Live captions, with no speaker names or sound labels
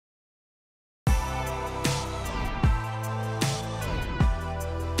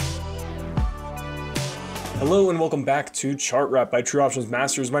Hello and welcome back to Chart Wrap by True Options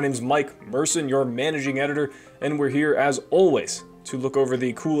Masters. My name is Mike Merson, your managing editor, and we're here as always to look over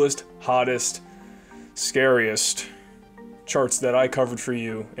the coolest, hottest, scariest charts that I covered for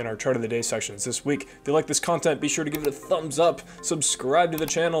you in our Chart of the Day sections this week. If you like this content, be sure to give it a thumbs up, subscribe to the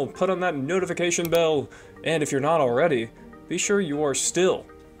channel, put on that notification bell, and if you're not already, be sure you are still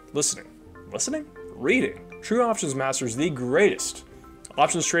reading True Options Masters, the greatest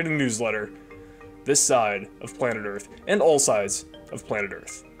options trading newsletter this side of planet Earth, and all sides of planet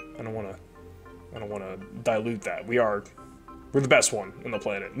Earth. I don't want to dilute that. We're the best one on the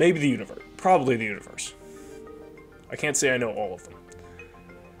planet. Maybe the universe. Probably the universe. I can't say I know all of them.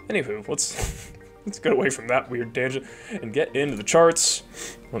 Anywho, let's get away from that weird tangent and get into the charts.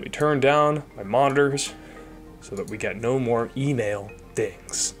 Let me turn down my monitors so that we get no more email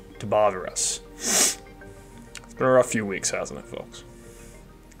things to bother us. It's been a rough few weeks, hasn't it, folks?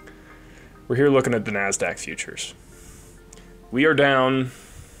 We're here looking at the NASDAQ futures. We are down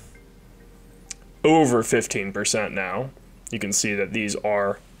over 15% now. You can see that these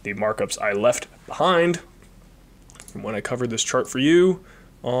are the markups I left behind from when I covered this chart for you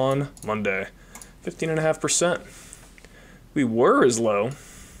on Monday. 15.5%. We were as low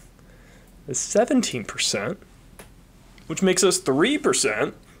as 17%, which makes us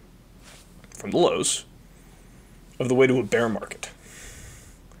 3% from the lows of the way to a bear market.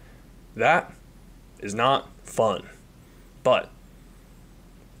 That is not fun, but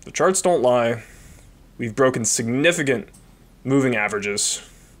the charts don't lie. We've broken significant moving averages.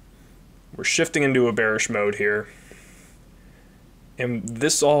 We're shifting into a bearish mode here. And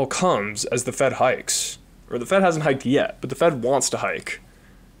this all comes as the Fed hikes. Or the Fed hasn't hiked yet, but the Fed wants to hike.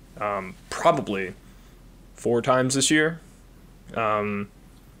 Probably 4 times this year.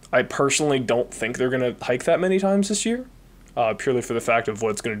 I personally don't think they're going to hike that many times this year. Purely for the fact of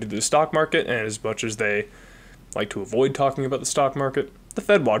what it's going to do to the stock market, and as much as they like to avoid talking about the stock market, the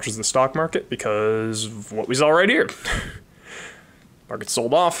Fed watches the stock market because of what we saw right here. Market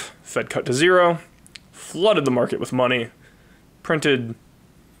sold off, Fed cut to zero, flooded the market with money, printed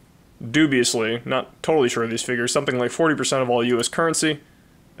dubiously, not totally sure of these figures, something like 40% of all US currency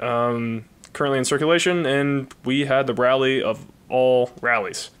currently in circulation, and we had the rally of all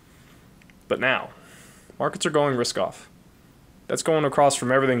rallies. But now, markets are going risk off. That's going across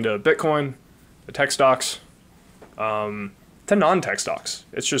from everything to Bitcoin, to tech stocks, to non-tech stocks.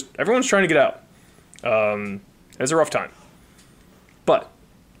 It's just, everyone's trying to get out. It's a rough time. But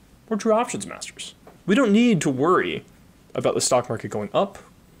we're True Options Masters. We don't need to worry about the stock market going up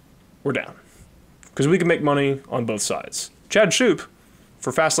or down, because we can make money on both sides. Chad Shoop,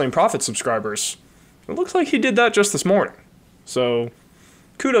 for Fastlane Profit subscribers, it looks like he did that just this morning. So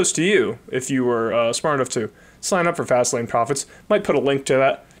kudos to you if you were smart enough to sign up for Fastlane Profits. Might put a link to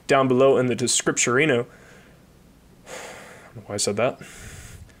that down below in the description. I don't know why I said that.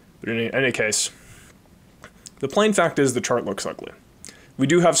 But in any case, the plain fact is the chart looks ugly. We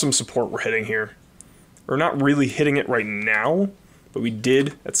do have some support we're hitting here. We're not really hitting it right now, but we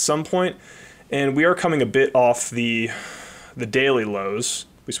did at some point. And we are coming a bit off the daily lows.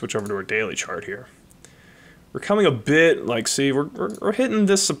 We switch over to our daily chart here. We're coming a bit, like, see, we're hitting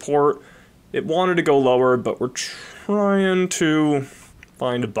this support. It wanted to go lower, but we're trying to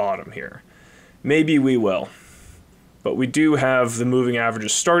find a bottom here. Maybe we will. But we do have the moving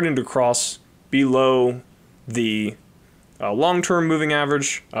averages starting to cross below the long-term moving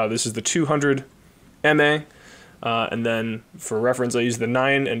average. This is the 200 MA. And then, for reference, I use the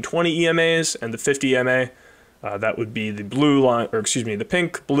 9 and 20 EMAs and the 50 MA. That would be the blue line, or excuse me, the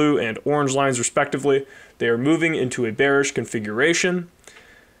pink, blue, and orange lines respectively. They are moving into a bearish configuration.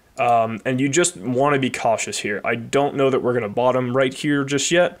 And you just want to be cautious here. I don't know that we're going to bottom right here just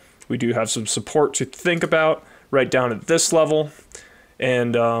yet. We do have some support to think about right down at this level.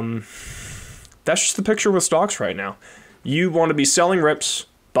 And that's just the picture with stocks right now. You want to be selling rips,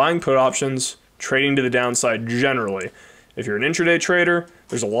 buying put options, trading to the downside generally. If you're an intraday trader,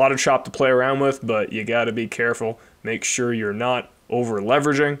 there's a lot of chop to play around with, but you got to be careful. Make sure you're not over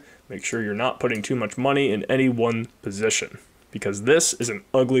leveraging. Make sure you're not putting too much money in any one position, because this is an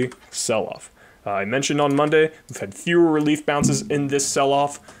ugly sell-off. I mentioned on Monday, we've had fewer relief bounces in this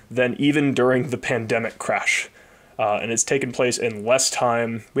sell-off than even during the pandemic crash. And it's taken place in less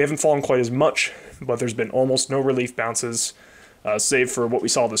time. We haven't fallen quite as much, but there's been almost no relief bounces, save for what we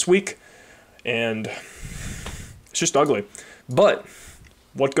saw this week. And it's just ugly. But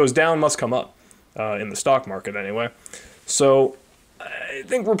what goes down must come up, in the stock market anyway. So I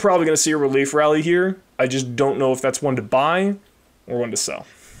think we're probably going to see a relief rally here. I just don't know if that's one to buy or one to sell.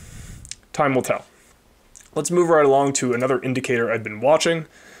 Time will tell. Let's move right along to another indicator I've been watching.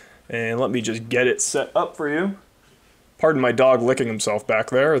 And let me just get it set up for you. Pardon my dog licking himself back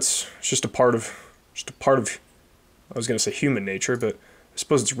there. It's just a part of, I was going to say human nature, but I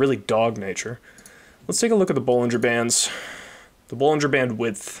suppose it's really dog nature. Let's take a look at the Bollinger Bands, the Bollinger Band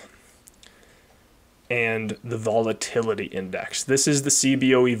width, and the Volatility Index. This is the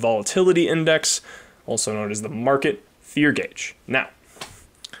CBOE Volatility Index, also known as the Market Fear Gauge. Now,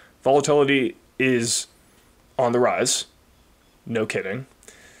 volatility is on the rise. No kidding.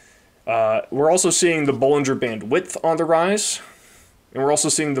 We're also seeing the Bollinger Band width on the rise, and we're also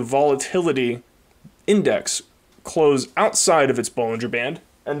seeing the Volatility Index close outside of its Bollinger Band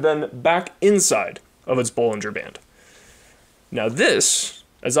and then back inside of its Bollinger Band. Now this,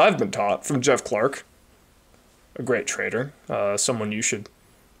 as I've been taught from Jeff Clark, a great trader, someone you should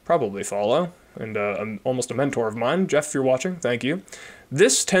probably follow, and almost a mentor of mine. Jeff, if you're watching, thank you.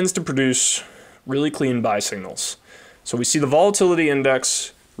 This tends to produce really clean buy signals. So we see the Volatility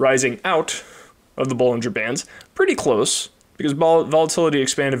Index rising out of the Bollinger Bands, pretty close, because volatility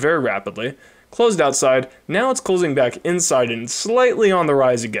expanded very rapidly, closed outside, now it's closing back inside and slightly on the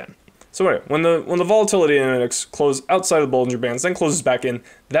rise again. So anyway, when the Volatility Index closes outside of the Bollinger Bands, then closes back in,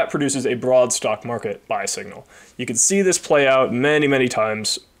 that produces a broad stock market buy signal. You can see this play out many, many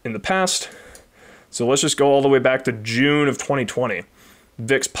times in the past. So let's just go all the way back to June of 2020.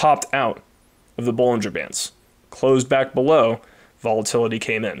 VIX popped out of the Bollinger Bands, closed back below, volatility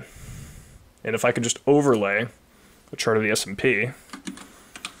came in. And if I could just overlay a chart of the S&P,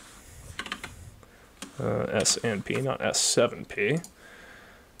 S&P, not S7P.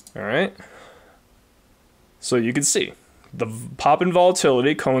 All right. So you can see the pop in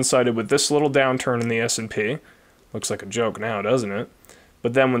volatility coincided with this little downturn in the S&P. Looks like a joke now, doesn't it?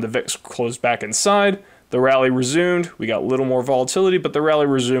 But then when the VIX closed back inside, the rally resumed. We got a little more volatility, but the rally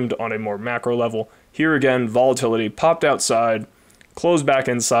resumed on a more macro level. Here again, volatility popped outside, closed back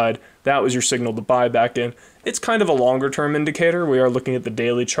inside. That was your signal to buy back in. It's kind of a longer term indicator. We are looking at the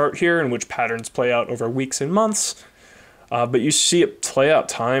daily chart here in which patterns play out over weeks and months. But you see it play out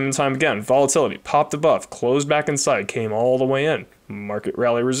time and time again. Volatility popped above, closed back inside, came all the way in. Market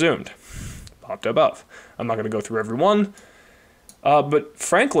rally resumed, popped above. I'm not going to go through every one. But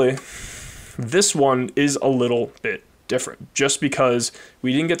frankly, this one is a little bit different. Just because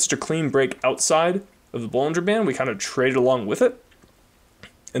we didn't get such a clean break outside of the Bollinger Band, we kind of traded along with it.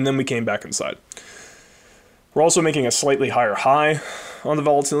 And then we came back inside. We're also making a slightly higher high on the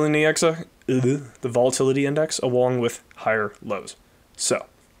Volatility Index, along with higher lows. So,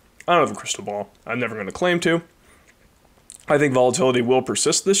 I don't have a crystal ball. I'm never going to claim to. I think volatility will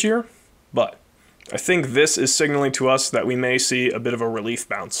persist this year, but I think this is signaling to us that we may see a bit of a relief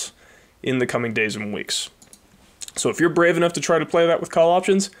bounce in the coming days and weeks. So if you're brave enough to try to play that with call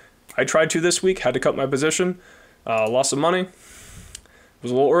options, I tried to this week, had to cut my position, lost some money,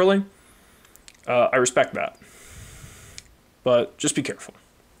 was a little early. I respect that. But just be careful.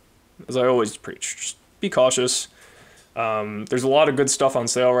 As I always preach, just be cautious. There's a lot of good stuff on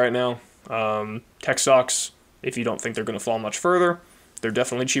sale right now. Tech stocks, if you don't think they're going to fall much further, they're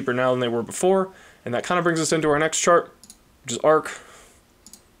definitely cheaper now than they were before. And that kind of brings us into our next chart, which is ARK.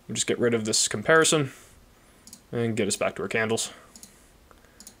 We'll just get rid of this comparison and get us back to our candles.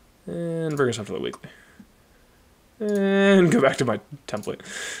 And bring us up to the weekly. And go back to my template.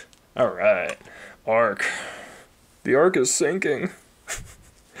 All right, ARK. The ARK is sinking.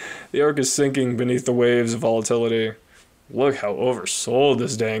 The ARK is sinking beneath the waves of volatility. Look how oversold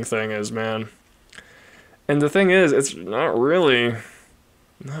this dang thing is, man. And the thing is, it's not really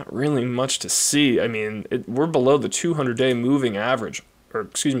much to see. I mean, we're below the 200-day moving average, or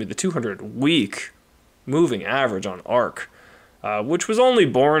excuse me, the 200-week moving average on ARK, which was only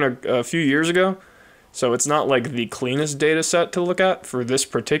born a few years ago. So it's not like the cleanest data set to look at for this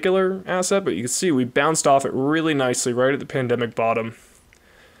particular asset, but you can see we bounced off it really nicely right at the pandemic bottom.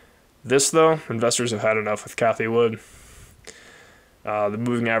 This, though, investors have had enough with Cathie Wood. The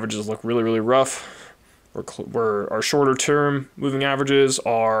moving averages look really, really rough. Our shorter-term moving averages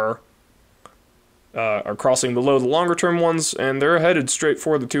are crossing below the longer-term ones, and they're headed straight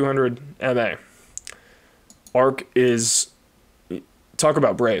for the 200 MA. ARK is, talk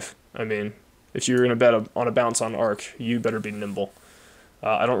about brave. I mean, if you're going to bet on a bounce on ARK, you better be nimble.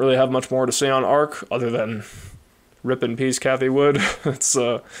 I don't really have much more to say on ARK other than rip in peace, Cathie Wood. It's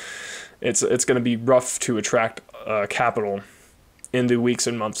going to be rough to attract capital in the weeks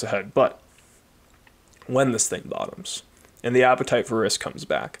and months ahead. But when this thing bottoms and the appetite for risk comes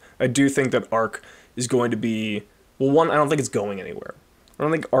back, I do think that ARK is going to be, well, one, I don't think it's going anywhere. I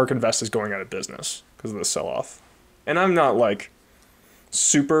don't think ARK Invest is going out of business because of the sell-off. And I'm not like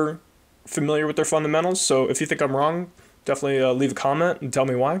super familiar with their fundamentals, so if you think I'm wrong, definitely leave a comment and tell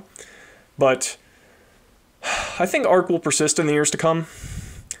me why. But I think ARK will persist in the years to come.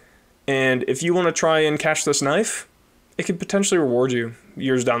 And if you want to try and catch this knife, it could potentially reward you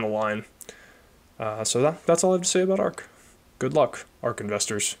years down the line. So that's all I have to say about ARK. Good luck, ARK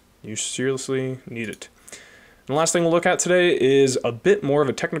investors. You seriously need it. And the last thing we'll look at today is a bit more of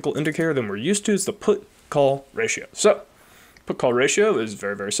a technical indicator than we're used to. It's the put-call ratio. So, put-call ratio is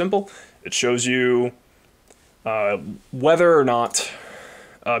very, very simple. It shows you whether or not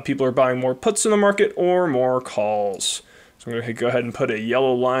people are buying more puts in the market or more calls. So I'm going to go ahead and put a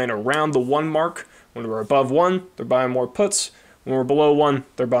yellow line around the 1 mark. When we're above 1, they're buying more puts. When we're below 1,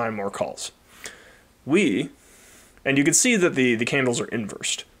 they're buying more calls. And you can see that the candles are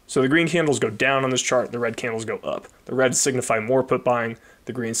inversed. So the green candles go down on this chart, the red candles go up. The red signify more put buying,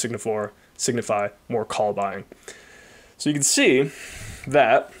 the green signify more call buying. So you can see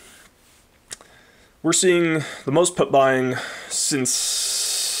that we're seeing the most put buying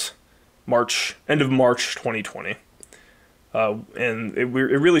since end of March 2020. And it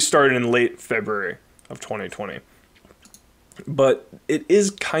really started in late February of 2020. But it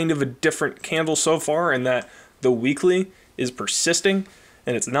is kind of a different candle so far in that the weekly is persisting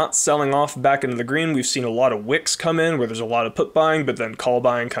and it's not selling off back into the green. We've seen a lot of wicks come in where there's a lot of put buying, but then call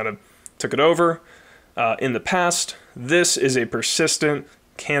buying kind of took it over. In the past, this is a persistent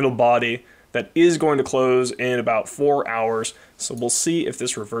candle body that is going to close in about 4 hours. So we'll see if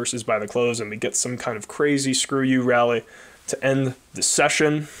this reverses by the close and we get some kind of crazy screw you rally to end the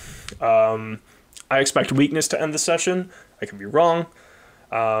session. I expect weakness to end the session. I could be wrong.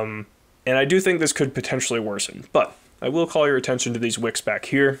 And I do think this could potentially worsen. But I will call your attention to these wicks back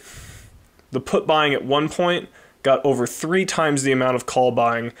here. The put buying at one point got over 3 times the amount of call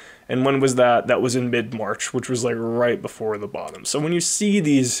buying. And when was that? That was in mid-March, which was like right before the bottom. So when you see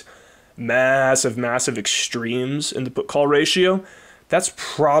these massive, massive extremes in the put-call ratio, that's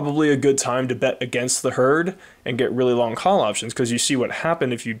probably a good time to bet against the herd and get really long call options, because you see what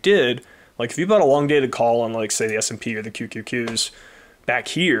happened if you did. Like if you bought a long-dated call on, like, say, the S&P or the QQQs back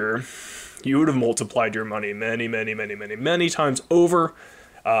here, you would have multiplied your money many, many, many, many, many times over.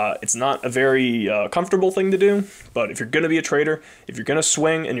 It's not a very comfortable thing to do, but if you're going to be a trader, if you're going to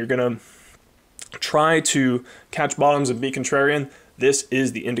swing and you're going to try to catch bottoms and be contrarian, this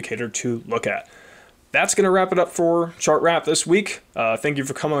is the indicator to look at. That's going to wrap it up for Chart Wrap this week. Thank you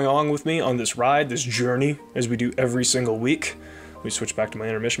for coming along with me on this ride, this journey, as we do every single week. Let me switch back to my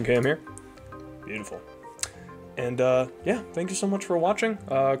intermission cam here. Beautiful. And yeah, thank you so much for watching.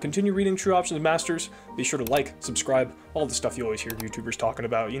 Continue reading True Options Masters. Be sure to like, subscribe, all the stuff you always hear YouTubers talking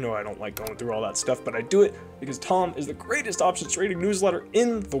about. You know I don't like going through all that stuff, but I do it because Tom is the greatest options trading newsletter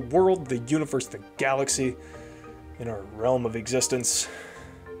in the world, the universe, the galaxy, in our realm of existence.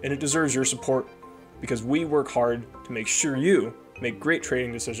 And it deserves your support because we work hard to make sure you make great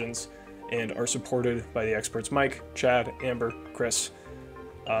trading decisions and are supported by the experts Mike, Chad, Amber, Chris.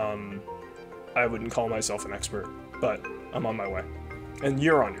 I wouldn't call myself an expert, but I'm on my way. And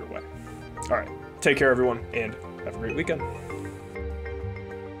you're on your way. All right, take care, everyone, and have a great weekend.